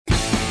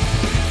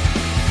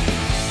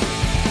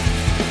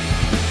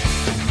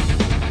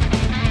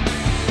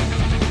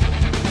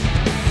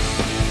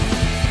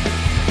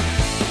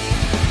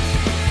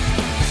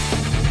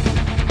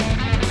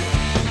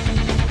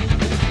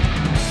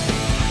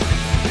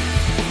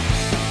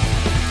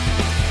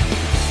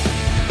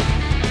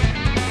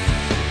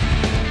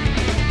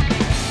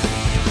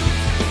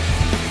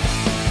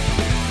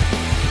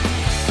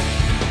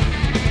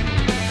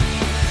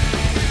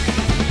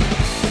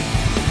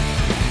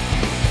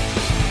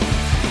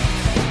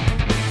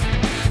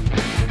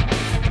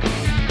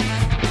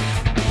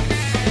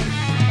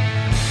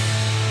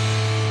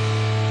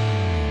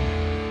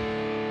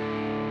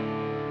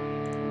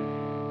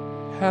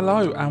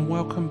Hello and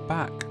welcome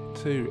back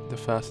to the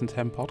First and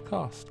 10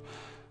 podcast.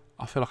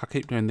 I feel like I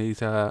keep doing these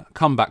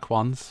comeback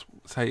ones.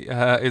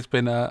 It's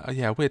been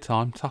a weird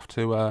time, tough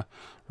to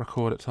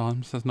record at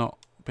times. There's not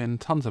been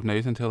tons of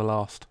news until the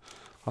last,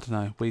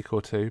 week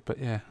or two. But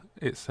yeah,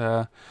 it's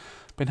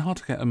been hard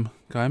to get them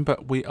going.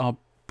 But we are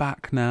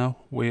back now.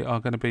 We are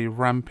going to be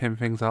ramping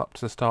things up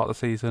to start the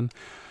season.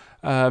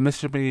 This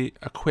should be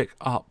a quick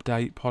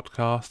update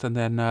podcast, and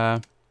then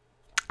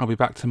I'll be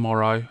back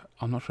tomorrow.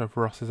 I'm not sure if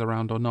Ross is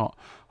around or not.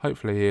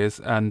 Hopefully he is.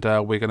 And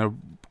we're going to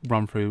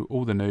run through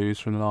all the news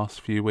from the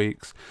last few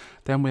weeks.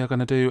 Then we are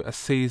going to do a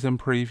season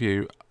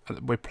preview.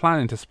 We're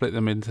planning to split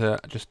them into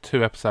just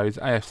 2 episodes,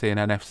 AFC and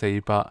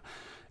NFC, but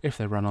if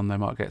they run on, they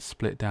might get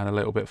split down a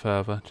little bit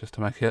further, just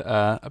to make it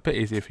a bit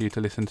easier for you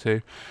to listen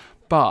to.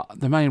 But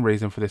the main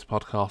reason for this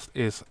podcast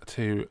is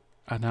to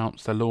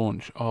announce the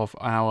launch of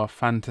our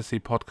fantasy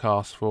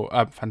leagues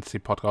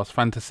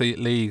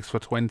for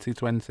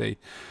 2020.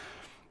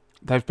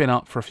 They've been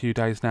up for a few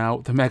days now.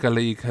 The Mega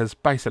League has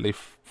basically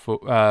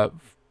The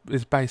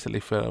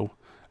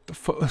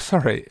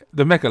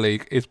Mega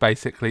League is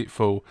basically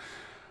full.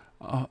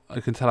 I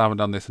can tell I haven't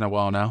done this in a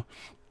while now.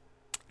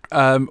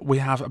 We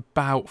have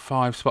about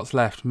 5 spots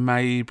left,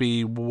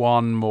 maybe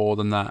one more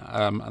than that.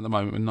 At the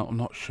moment, I'm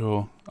not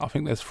sure. I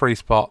think there's 3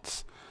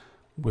 spots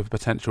with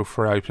potential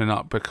for opening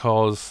up,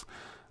 because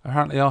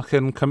apparently I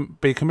can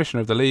be commissioner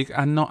of the league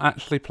and not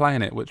actually play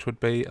in it, which would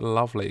be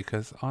lovely,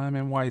 because I am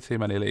in way too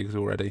many leagues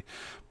already.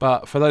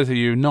 But for those of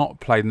you not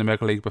played in the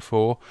Mega League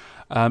before,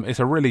 it's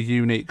a really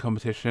unique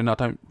competition. I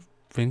don't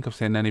think I've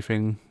seen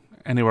anything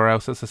anywhere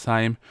else that's the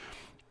same.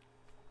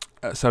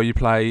 So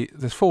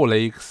there's 4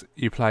 leagues.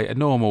 You play a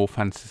normal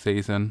fantasy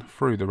season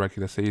through the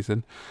regular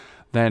season,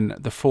 then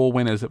the 4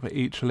 winners of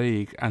each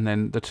league, and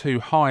then the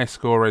 2 highest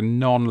scoring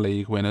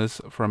non-league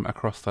winners from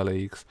across the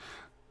leagues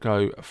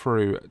go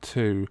through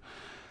to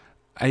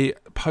a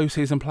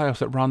postseason playoffs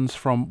that runs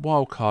from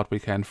wildcard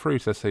weekend through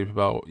to the Super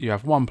Bowl. You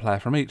have 1 player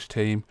from each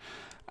team,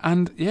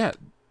 and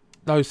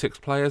those 6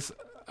 players,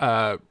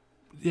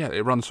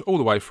 it runs all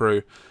the way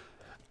through.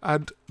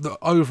 And the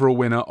overall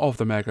winner of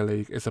the Mega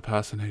League is the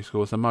person who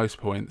scores the most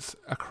points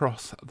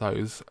across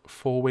those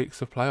 4 weeks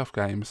of playoff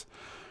games.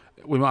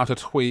 We might have to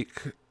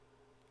tweak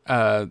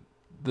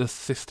the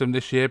system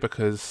this year,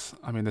 because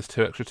there's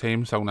 2 extra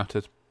teams, so I'm going to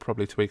have to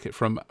probably tweak it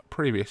from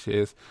previous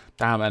years.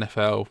 Damn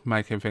NFL,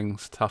 making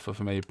things tougher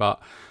for me,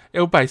 but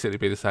it'll basically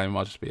be the same. It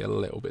might just be a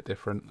little bit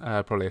different,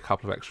 probably a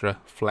couple of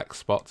extra flex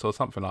spots or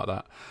something like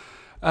that.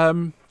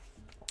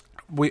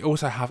 We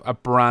also have a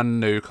brand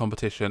new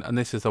competition, and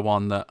this is the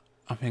one that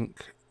I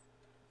think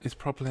is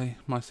probably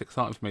most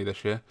exciting for me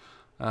this year.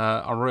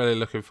 I'm really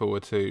looking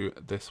forward to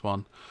this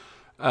one.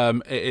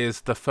 It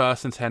is the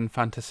First and 10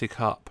 Fantasy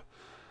Cup.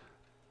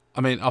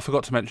 I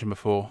forgot to mention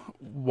before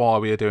why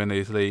we are doing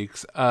these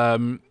leagues.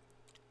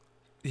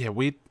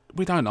 We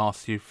don't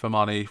ask you for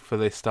money for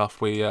this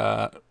stuff. We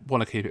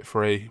want to keep it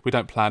free. We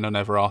don't plan on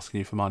ever asking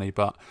you for money,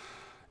 but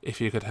if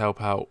you could help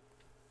out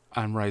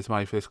and raise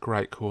money for this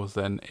great cause,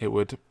 then it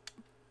would...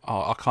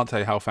 I can't tell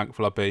you how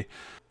thankful I'd be.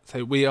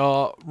 So we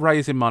are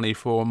raising money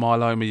for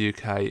Myeloma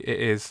UK. It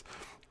is...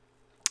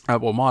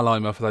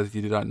 myeloma, for those of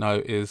you who don't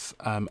know, is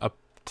a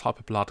type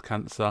of blood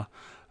cancer.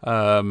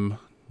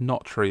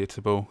 Not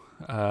treatable.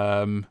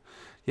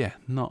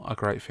 Not a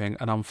great thing.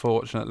 And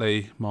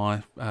unfortunately,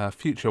 my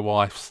future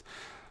wife's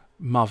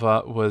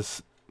mother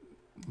was,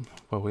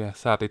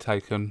 sadly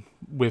taken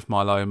with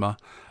myeloma.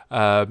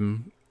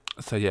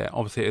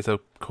 Obviously it is a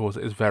cause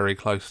that is very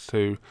close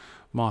to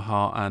my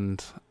heart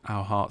and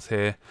our hearts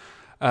here.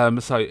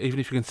 So even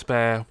if you can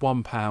spare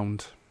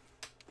 £1,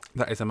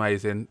 that is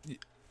amazing.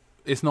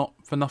 It's not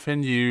for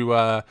nothing.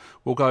 You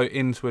will go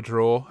into a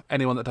draw.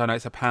 Anyone that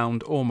donates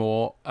 £1 or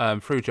more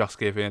through Just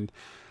Giving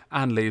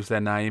and leaves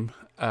their name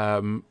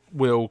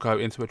will go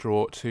into a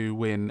draw to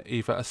win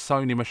either a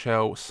Sony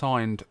Michel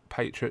signed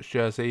Patriots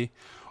jersey,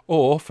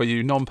 or for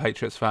you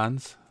non-Patriots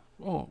fans,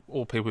 or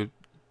people,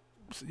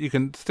 you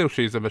can still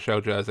choose a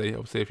Michel jersey,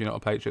 obviously, if you're not a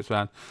Patriots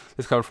fan.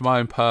 This comes from my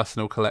own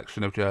personal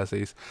collection of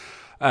jerseys.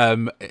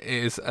 It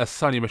is a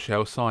Sony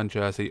Michel signed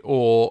jersey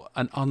or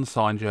an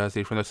unsigned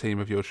jersey from the team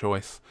of your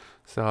choice.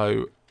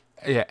 So,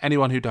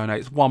 anyone who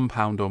donates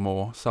 £1 or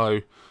more.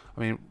 So,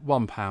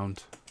 £1,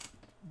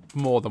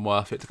 more than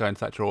worth it to go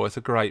into that draw. It's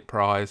a great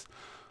prize.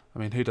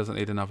 Who doesn't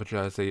need another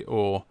jersey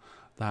or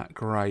that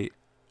great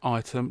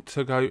item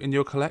to go in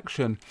your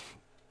collection?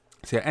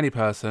 So, any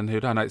person who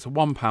donates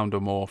 £1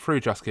 or more through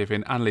Just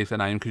Giving and leaves their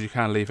name, because you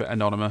can leave it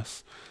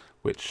anonymous,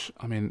 which,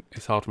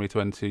 it's hard for me to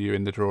enter you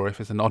in the draw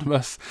if it's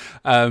anonymous.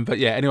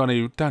 Anyone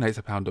who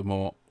donates £1 or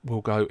more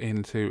will go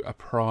into a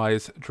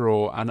prize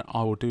draw, and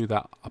I will do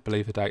that. I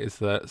believe the date is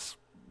the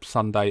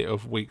Sunday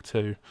of week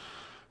 2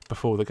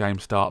 before the game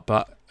start.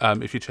 But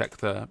if you check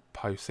the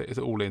post, it is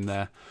all in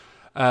there.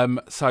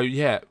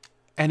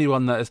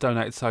 Anyone that has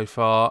donated so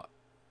far,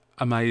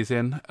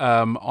 amazing.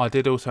 I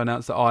did also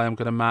announce that I am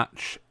going to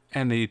match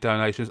any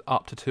donations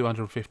up to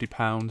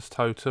 £250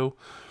 total.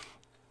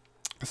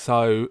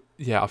 So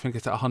yeah, I think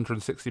it's at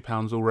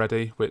 £160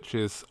 already, which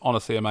is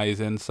honestly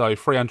amazing. So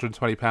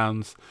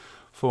 £320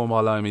 for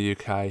Myeloma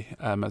UK,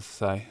 as I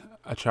say,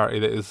 a charity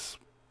that is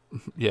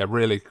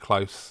really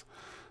close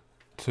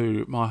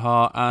to my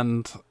heart,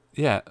 and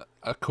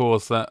a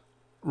cause that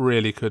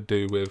really could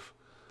do with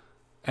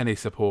any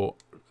support.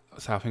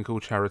 So I think all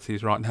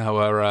charities right now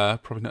are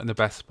probably not in the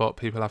best spot.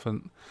 People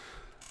haven't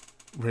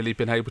really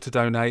been able to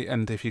donate,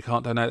 and if you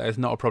can't donate, that is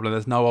not a problem.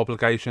 There's no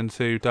obligation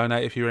to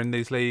donate if you're in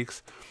these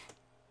leagues.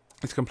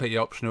 It's completely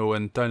optional,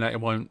 and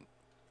donating won't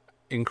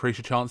increase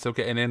your chance of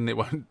getting in. It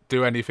won't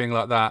do anything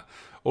like that.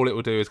 All it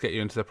will do is get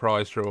you into the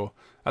prize draw.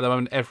 At the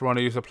moment, everyone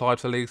who's applied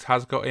for leagues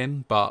has got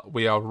in, but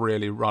we are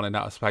really running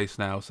out of space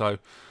now. So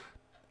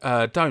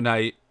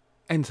donate,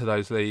 enter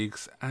those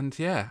leagues, and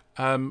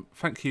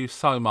thank you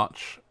so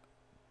much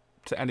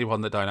to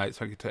anyone that donates.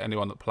 Thank you to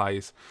anyone that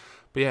plays.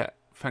 But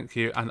thank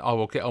you, and I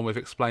will get on with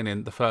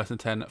explaining the First and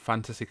 10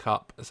 Fantasy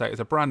Cup. So it's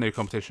a brand new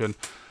competition.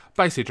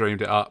 Basically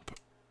dreamed it up.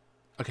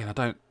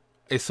 Again,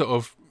 it's sort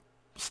of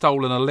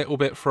stolen a little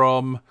bit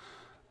from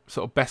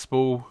sort of best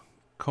ball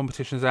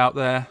competitions out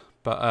there,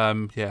 but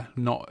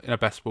not in a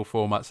best ball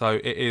format. So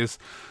it is,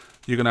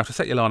 you're going to have to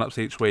set your lineups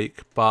each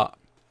week, but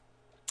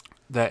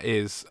there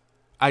is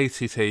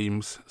 80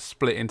 teams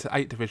split into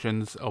 8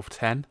 divisions of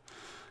 10.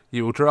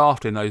 You will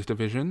draft in those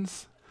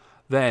divisions.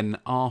 Then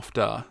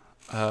after,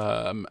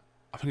 I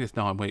think it's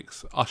 9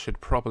 weeks, I should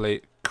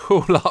probably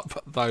call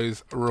up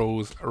those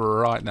rules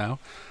right now.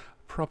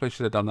 Probably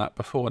should have done that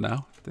before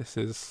now. This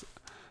is,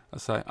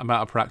 I'm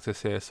out of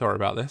practice here. Sorry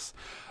about this.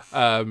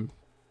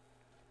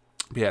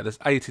 There's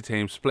 80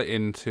 teams split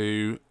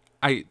into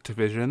 8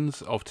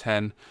 divisions of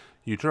 10.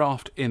 You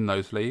draft in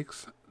those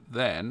leagues.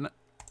 Then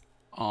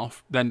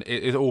it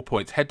is all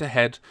points. Head to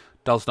head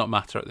does not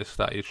matter at this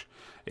stage.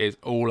 It's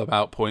all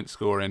about point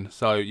scoring.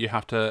 So you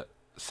have to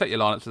set your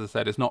lineups, as I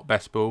said. It's not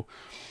best ball.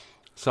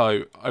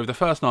 So over the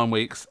first 9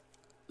 weeks,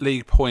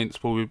 league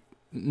points will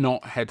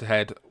not head to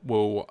head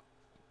will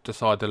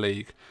decide the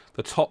league.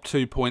 The top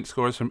 2 point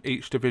scorers from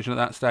each division at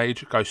that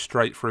stage go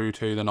straight through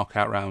to the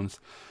knockout rounds.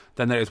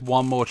 Then there is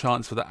one more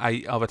chance for the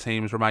 8 other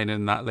teams remaining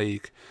in that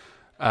league.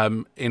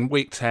 In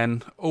week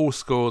 10, all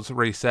scores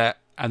reset,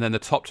 and then the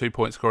top 2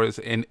 point scorers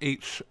in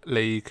each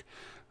league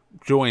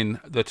join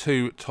the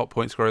 2 top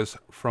point scorers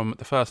from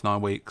the first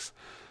 9 weeks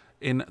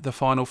in the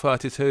final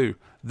 32.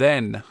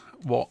 Then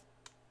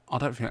I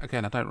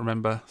don't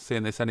remember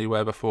seeing this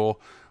anywhere before.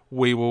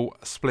 We will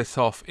split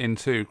off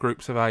into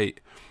groups of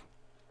 8.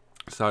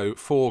 So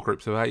 4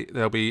 groups of 8.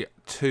 There'll be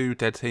 2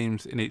 dead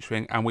teams in each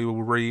ring, and we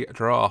will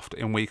redraft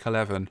in week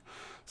 11.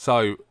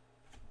 So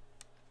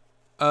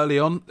early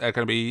on, they're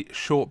going to be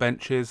short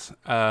benches,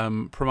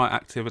 promote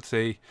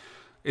activity.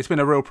 It's been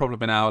a real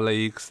problem in our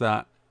leagues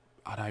that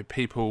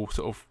people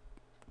sort of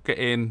get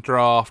in,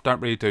 draft,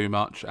 don't really do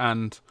much,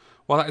 and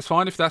that is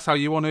fine if that's how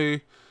you want to.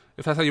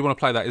 If that's how you want to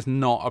play, that is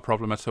not a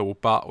problem at all.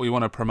 But we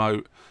want to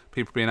promote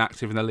people being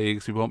active in the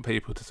leagues. We want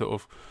people to sort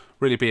of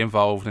really be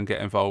involved and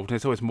get involved. And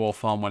it's always more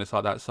fun when it's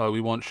like that. So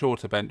we want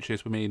shorter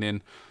benches,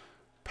 meaning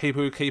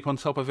people who keep on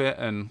top of it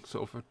and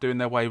sort of doing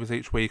their waivers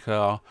each week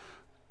are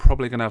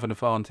probably going to have an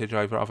advantage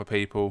over other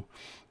people.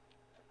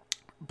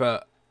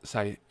 But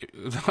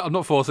I'm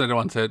not forcing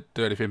anyone to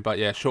do anything, but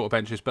shorter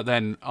benches. But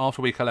then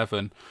after week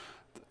 11,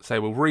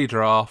 we'll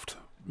redraft,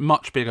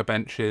 much bigger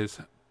benches,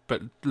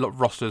 but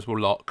rosters will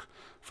lock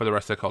for the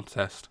rest of the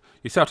contest.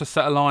 You still have to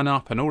set a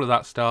line-up and all of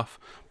that stuff,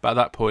 but at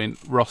that point,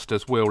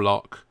 rosters will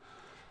lock.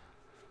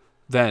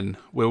 Then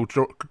we'll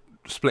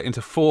split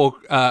into 4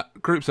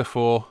 groups of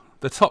 4.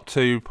 The top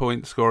 2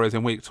 point scorers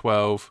in week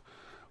 12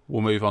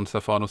 will move on to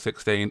the final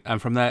 16,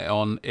 and from there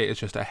on, it is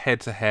just a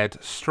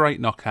head-to-head, straight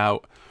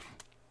knockout.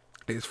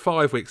 It's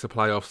 5 weeks of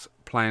playoffs,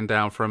 playing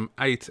down from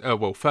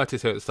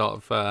 32 at the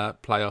start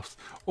of playoffs,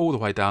 all the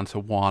way down to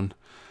 1.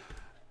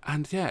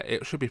 And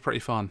it should be pretty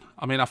fun.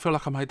 I mean, I feel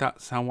like I made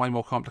that sound way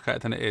more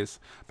complicated than it is.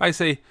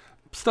 Basically,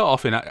 start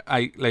off in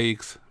 8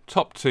 leagues.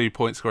 Top 2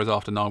 point scorers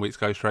after 9 weeks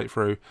go straight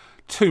through.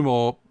 2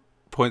 more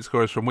point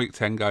scorers from week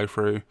 10 go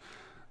through.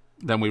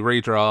 Then we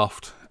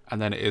redraft,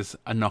 and then it is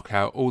a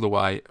knockout all the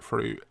way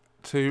through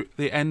to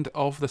the end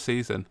of the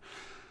season.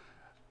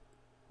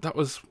 That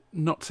was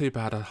not too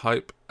bad, I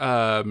hope.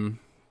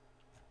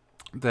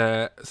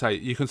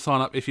 You can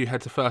sign up if you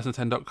head to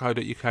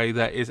firstand10.co.uk.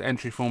 There is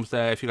entry forms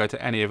there. If you go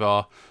to any of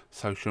our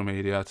social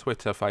media,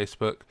 Twitter,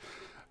 Facebook,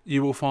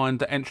 you will find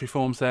the entry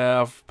forms there.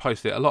 I've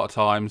posted it a lot of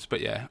times,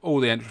 but all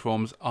the entry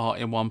forms are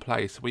in one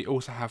place. We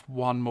also have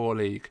one more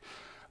league.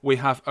 We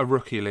have a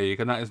rookie league,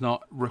 and that is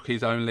not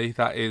rookies only.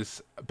 That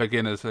is a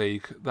beginners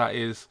league. That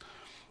is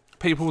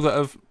people that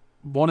have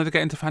wanted to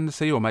get into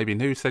fantasy or maybe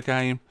new to the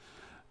game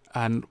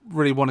and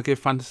really want to give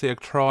fantasy a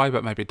try,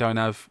 but maybe don't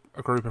have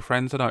a group of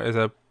friends. I know it is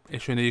a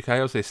issue in the UK.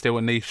 Obviously, it's still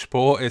a niche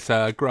sport. It's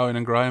growing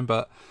and growing,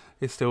 but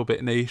it's still a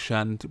bit niche,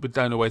 and we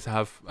don't always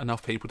have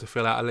enough people to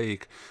fill out a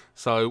league.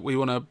 So we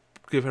want to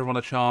give everyone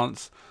a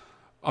chance.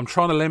 I'm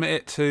trying to limit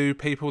it to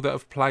people that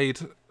have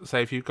played.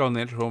 Say, if you go on the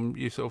entry form,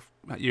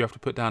 you have to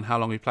put down how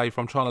long you played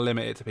for. I'm trying to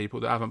limit it to people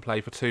that haven't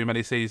played for too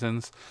many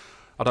seasons.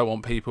 I don't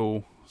want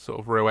people sort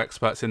of real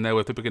experts in there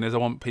with the beginners. I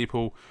want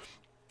people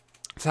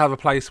to have a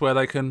place where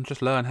they can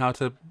just learn how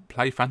to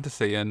play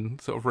fantasy and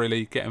sort of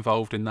really get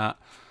involved in that.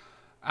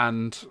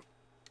 And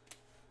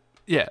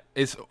yeah,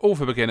 it's all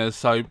for beginners,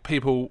 so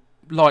people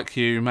like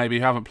you, maybe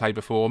who haven't played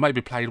before,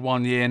 maybe played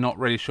 1 year, not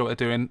really sure what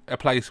they're doing, a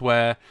place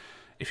where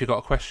if you've got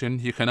a question,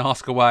 you can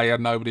ask away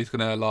and nobody's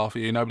going to laugh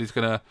at you, nobody's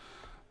going to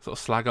sort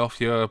of slag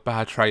off your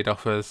bad trade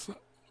offers.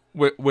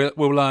 We'll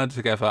learn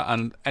together,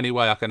 and any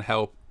way I can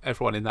help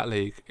everyone in that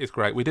league is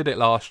great. We did it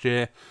last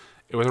year.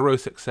 It was a real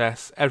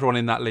success. Everyone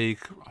in that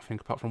league, I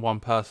think apart from one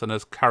person,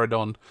 has carried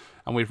on,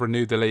 and we've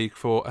renewed the league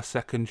for a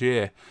second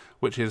year,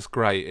 which is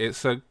great.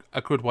 It's a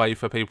good way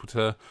for people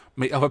to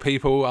meet other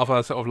people,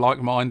 other sort of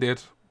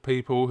like-minded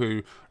people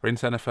who are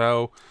into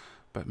NFL,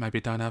 but maybe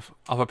don't have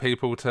other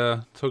people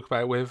to talk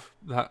about it with.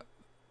 That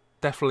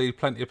definitely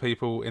plenty of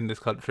people in this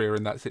country are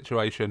in that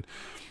situation.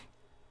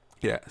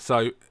 Yeah,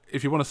 so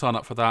if you want to sign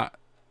up for that,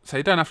 so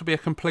you don't have to be a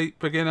complete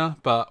beginner,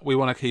 but we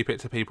want to keep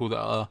it to people that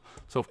are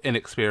sort of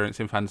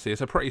inexperienced in fantasy.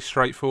 It's a pretty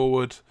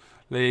straightforward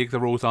league. The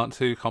rules aren't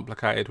too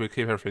complicated. We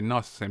keep everything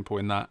nice and simple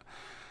in that.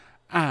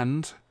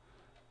 And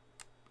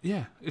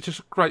yeah, it's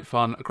just great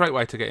fun, a great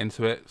way to get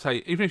into it. So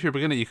even if you're a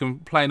beginner, you can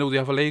play in all the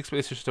other leagues, but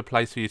it's just a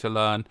place for you to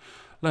learn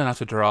how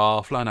to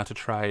draft, learn how to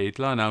trade,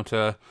 learn how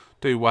to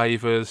do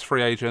waivers,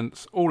 free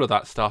agents, all of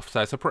that stuff.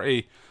 So it's a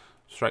pretty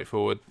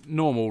straightforward,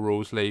 normal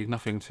rules league,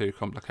 nothing too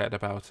complicated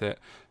about it.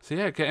 So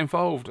yeah, get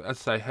involved.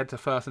 As I say, head to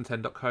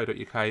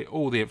firstandten.co.uk.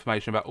 All the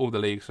information about all the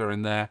leagues are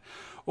in there.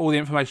 All the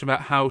information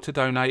about how to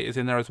donate is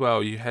in there as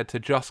well. You head to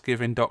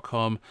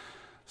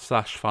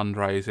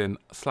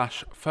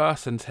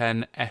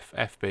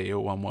justgiving.com/fundraising/firstandtenffb,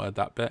 all one word,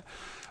 that bit.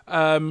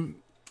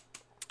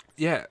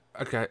 Yeah,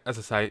 okay, as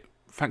I say,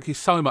 thank you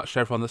so much to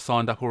everyone that's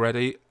signed up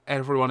already.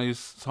 Everyone who's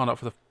signed up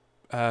for the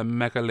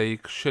Mega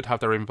League should have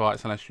their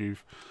invites, unless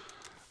you've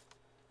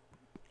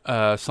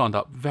signed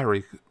up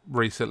very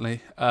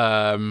recently.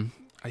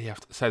 You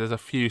have to say there's a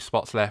few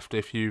spots left.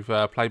 If you've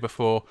played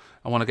before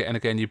and want to get in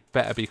again, you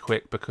better be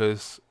quick,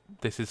 because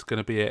this is going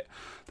to be it.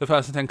 The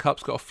First and 10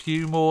 Cup's got a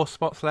few more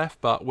spots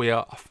left, but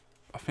I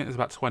think there's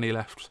about 20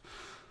 left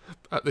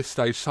at this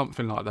stage,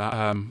 something like that.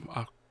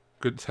 I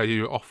couldn't tell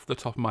you off the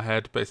top of my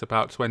head, but it's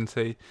about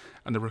 20,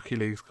 and the Rookie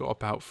League's got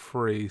about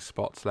 3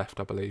 spots left,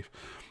 I believe.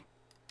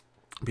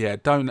 But yeah,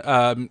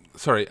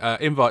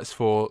 invites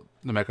for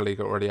the Mega League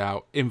are already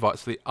out.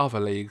 Invites to the other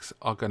leagues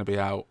are going to be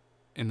out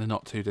in the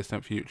not too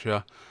distant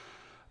future.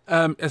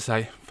 As I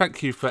say,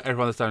 thank you for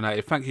everyone that's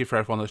donated. Thank you for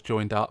everyone that's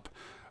joined up.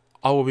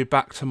 I will be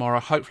back tomorrow,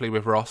 hopefully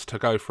with Ross, to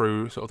go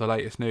through sort of the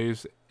latest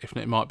news. If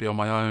not, it might be on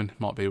my own. It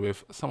might be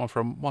with someone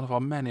from one of our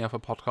many other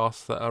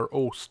podcasts that are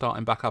all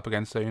starting back up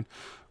again soon.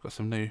 Got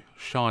some new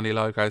shiny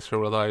logos for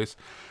all of those.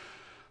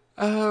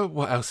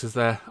 What else is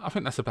there? I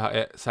think that's about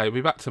it. So we'll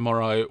be back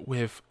tomorrow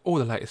with all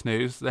the latest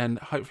news. Then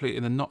hopefully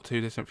in the not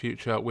too distant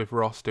future with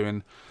Ross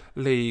doing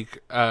league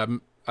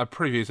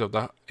previews of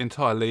the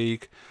entire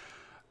league.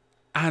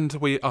 And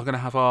we are going to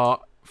have for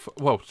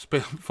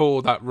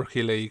that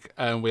Rookie League,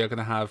 we are going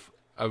to have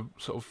a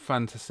sort of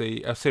a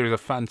series of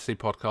fantasy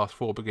podcasts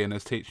for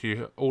beginners, teach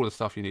you all the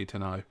stuff you need to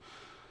know.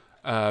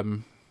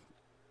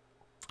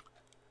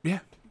 Yeah,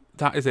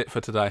 that is it for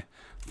today.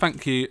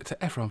 Thank you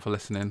to everyone for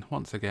listening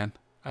once again.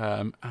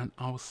 And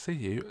I'll see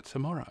you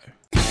tomorrow.